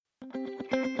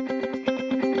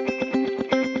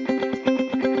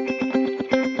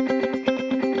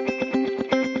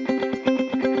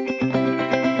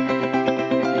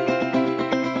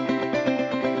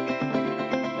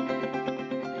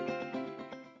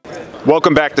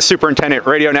Welcome back to Superintendent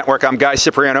Radio Network. I'm Guy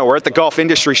Cipriano. We're at the Golf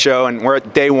Industry Show, and we're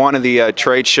at day one of the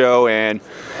trade show, and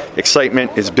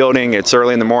excitement is building. It's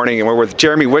early in the morning, and we're with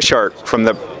Jeremy Wishart from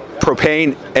the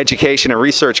Propane Education and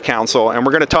Research Council, and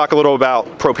we're going to talk a little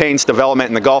about propane's development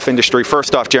in the golf industry.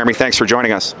 First off, Jeremy, thanks for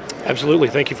joining us. Absolutely.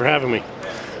 Thank you for having me.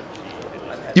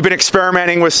 You've been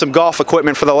experimenting with some golf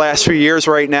equipment for the last few years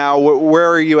right now.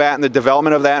 Where are you at in the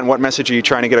development of that, and what message are you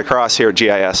trying to get across here at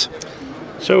GIS?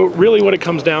 So really what it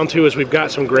comes down to is we've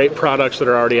got some great products that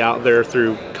are already out there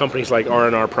through companies like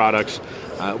R&R Products.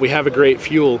 We have a great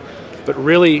fuel, but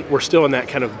really we're still in that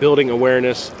kind of building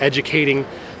awareness, educating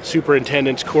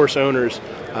superintendents, course owners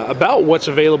about what's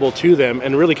available to them,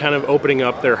 and really kind of opening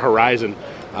up their horizon.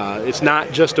 It's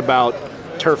not just about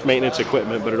turf maintenance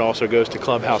equipment, but it also goes to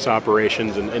clubhouse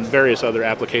operations and various other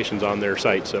applications on their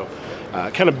site. So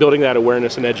kind of building that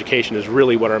awareness and education is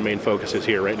really what our main focus is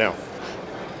here right now.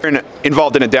 You're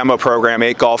involved in a demo program.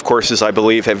 8 golf courses, I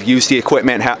believe, have used the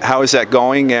equipment. How is that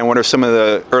going, and what are some of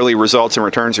the early results and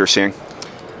returns you're seeing?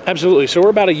 Absolutely. So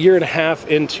we're about a year and a half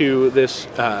into this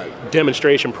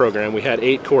demonstration program. We had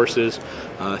 8 courses,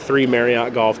 3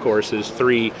 Marriott golf courses,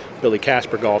 3 Billy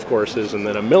Casper golf courses, and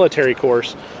then a military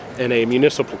course and a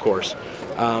municipal course.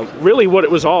 Really what it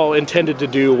was all intended to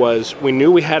do was, we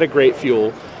knew we had a great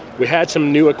fuel. We had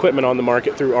some new equipment on the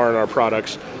market through R&R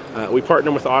Products. We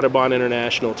partnered with Audubon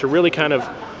International to really kind of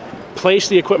place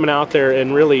the equipment out there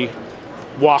and really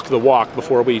walk the walk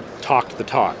before we talked the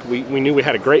talk. We knew we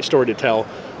had a great story to tell,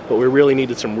 but we really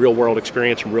needed some real-world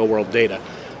experience and real-world data.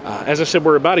 As I said,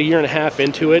 we're about a year and a half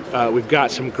into it. We've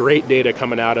got some great data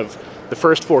coming out of the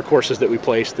first 4 courses that we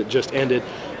placed that just ended.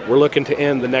 We're looking to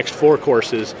end the next 4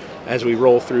 courses as we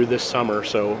roll through this summer.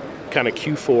 So kind of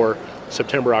Q4,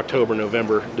 September, October,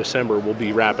 November, December, we'll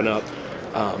be wrapping up.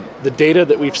 The data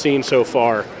that we've seen so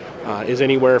far is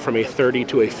anywhere from a 30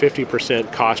 to a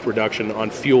 50% cost reduction on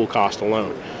fuel cost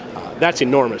alone. That's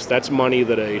enormous. That's money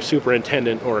that a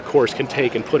superintendent or a course can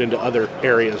take and put into other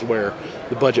areas where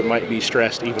the budget might be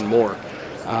stressed even more.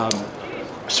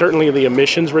 Certainly the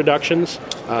emissions reductions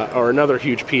are another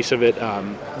huge piece of it.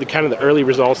 The early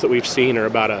results that we've seen are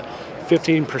about a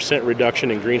 15%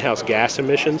 reduction in greenhouse gas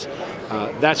emissions.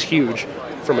 That's huge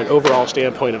from an overall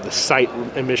standpoint of the site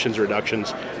emissions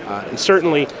reductions. And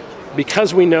certainly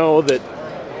because we know that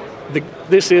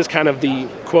this is kind of the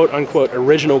quote-unquote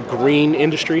original green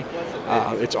industry,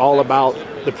 it's all about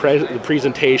the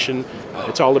presentation,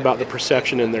 it's all about the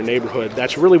perception in their neighborhood.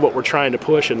 That's really what we're trying to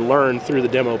push and learn through the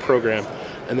demo program,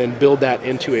 and then build that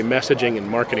into a messaging and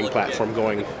marketing platform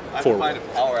going forward.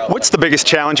 What's the biggest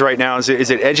challenge right now? Is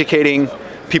it educating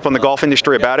people in the golf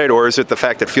industry about it, or is it the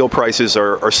fact that fuel prices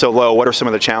are so low? What are some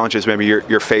of the challenges maybe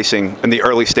you're facing in the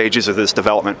early stages of this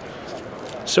development?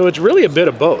 So it's really a bit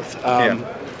of both.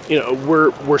 You know,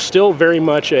 we're still very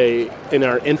much in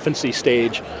our infancy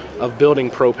stage of building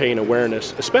propane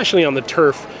awareness, especially on the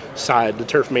turf side, the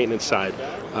turf maintenance side.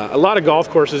 A lot of golf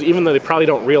courses, even though they probably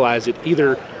don't realize it,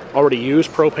 either already use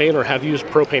propane or have used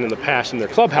propane in the past in their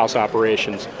clubhouse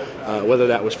operations, whether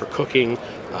that was for cooking,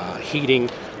 heating,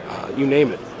 you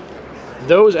name it.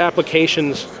 Those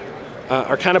applications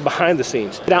are kind of behind the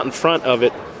scenes. Get out in front of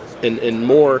it and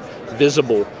more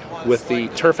visible with the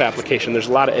turf application. There's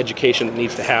a lot of education that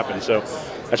needs to happen. So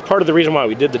that's part of the reason why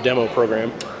we did the demo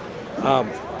program.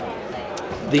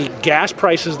 The gas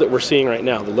prices that we're seeing right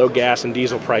now, the low gas and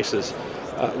diesel prices,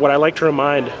 what I like to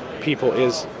remind people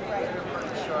is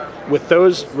with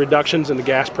those reductions in the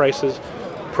gas prices,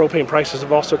 propane prices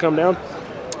have also come down.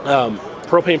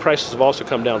 Propane prices have also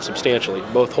come down substantially,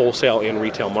 both wholesale and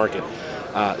retail market.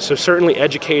 So certainly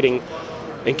educating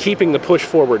and keeping the push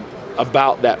forward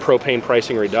about that propane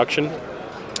pricing reduction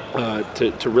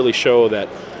to really show that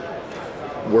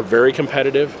we're very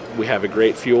competitive, we have a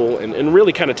great fuel, and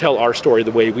really kind of tell our story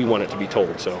the way we want it to be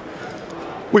told. So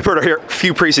we've heard a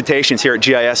few presentations here at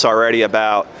GIS already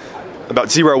about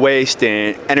zero waste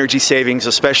and energy savings,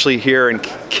 especially here in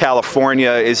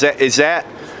California. Is that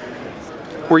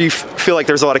where you feel like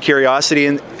there's a lot of curiosity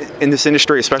in this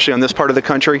industry, especially on this part of the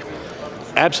country?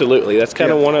 Absolutely. That's kind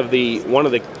of one of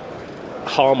the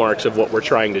hallmarks of what we're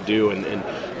trying to do, and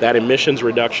that emissions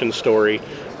reduction story,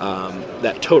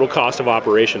 that total cost of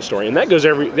operation story, and that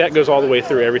goes all the way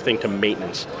through everything to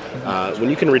maintenance. When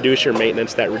you can reduce your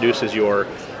maintenance, that reduces your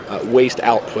waste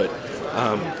output.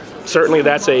 Certainly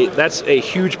that's a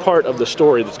huge part of the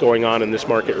story that's going on in this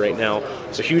market right now.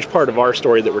 It's a huge part of our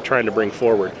story that we're trying to bring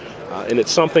forward. And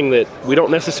it's something that we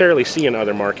don't necessarily see in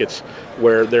other markets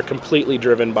where they're completely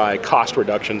driven by cost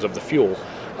reductions of the fuel.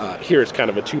 Here it's kind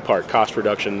of a 2-part cost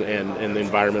reduction and the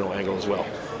environmental angle as well.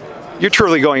 You're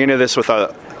truly going into this with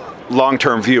a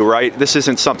long-term view, right? This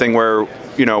isn't something where,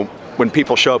 when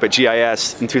people show up at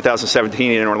GIS in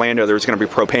 2017 in Orlando, there's going to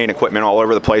be propane equipment all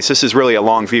over the place. This is really a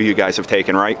long view you guys have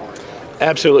taken, right?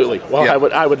 Absolutely. Well, Yeah.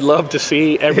 I would love to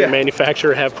see every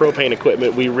manufacturer have propane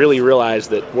equipment. We really realize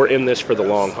that we're in this for the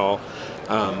long haul.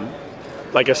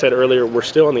 Like I said earlier, we're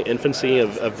still in the infancy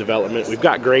of development. We've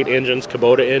got great engines,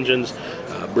 Kubota engines,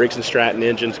 Briggs & Stratton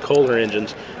engines, Kohler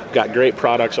engines. We've got great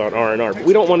products on R&R, but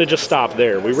we don't want to just stop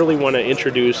there. We really want to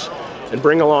introduce and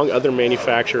bring along other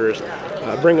manufacturers,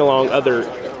 bring along other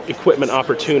equipment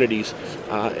opportunities,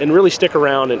 and really stick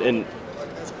around and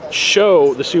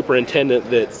show the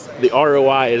superintendent that the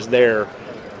ROI is there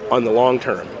on the long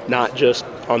term, not just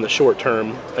on the short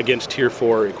term against Tier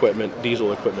 4 equipment,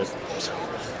 diesel equipment.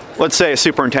 Let's say a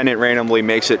superintendent randomly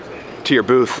makes it to your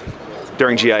booth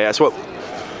during GIS. What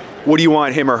do you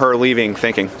want him or her leaving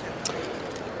thinking?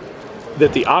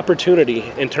 That the opportunity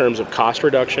in terms of cost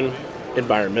reduction,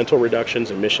 environmental reductions,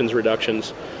 emissions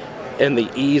reductions, and the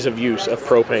ease of use of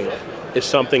propane is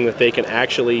something that they can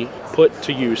actually put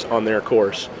to use on their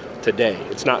course today.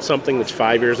 It's not something that's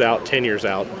 5 years out, 10 years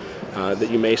out,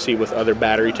 that you may see with other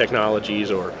battery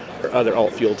technologies or other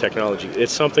alt fuel technology.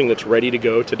 It's something that's ready to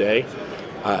go today.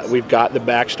 We've got the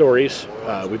backstories.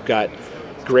 We've got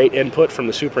great input from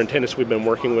the superintendents we've been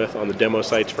working with on the demo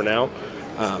sites for now.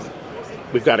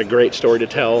 We've got a great story to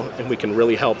tell, and we can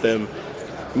really help them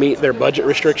meet their budget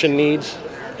restriction needs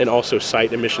and also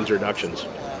site emissions reductions.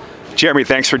 Jeremy,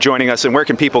 thanks for joining us. And where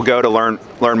can people go to learn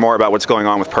more about what's going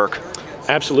on with PERC?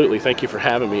 Absolutely. Thank you for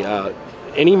having me.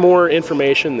 Any more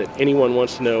information that anyone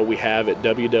wants to know, we have at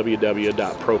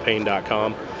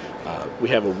www.propane.com. We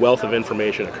have a wealth of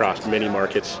information across many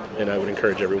markets, and I would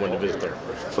encourage everyone to visit there.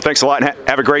 Well, thanks a lot, and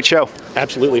have a great show.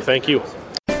 Absolutely. Thank you.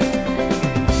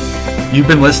 You've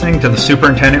been listening to the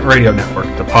Superintendent Radio Network,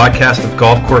 the podcast of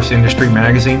Golf Course Industry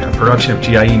Magazine, a production of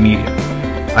GIE Media.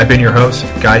 I've been your host,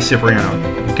 Guy Cipriano.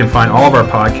 You can find all of our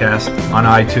podcasts on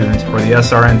iTunes or the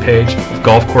SRN page of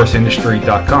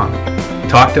golfcourseindustry.com.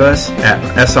 Talk to us at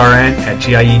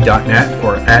srn@gie.net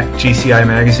or at GCI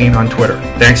Magazine on Twitter.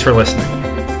 Thanks for listening.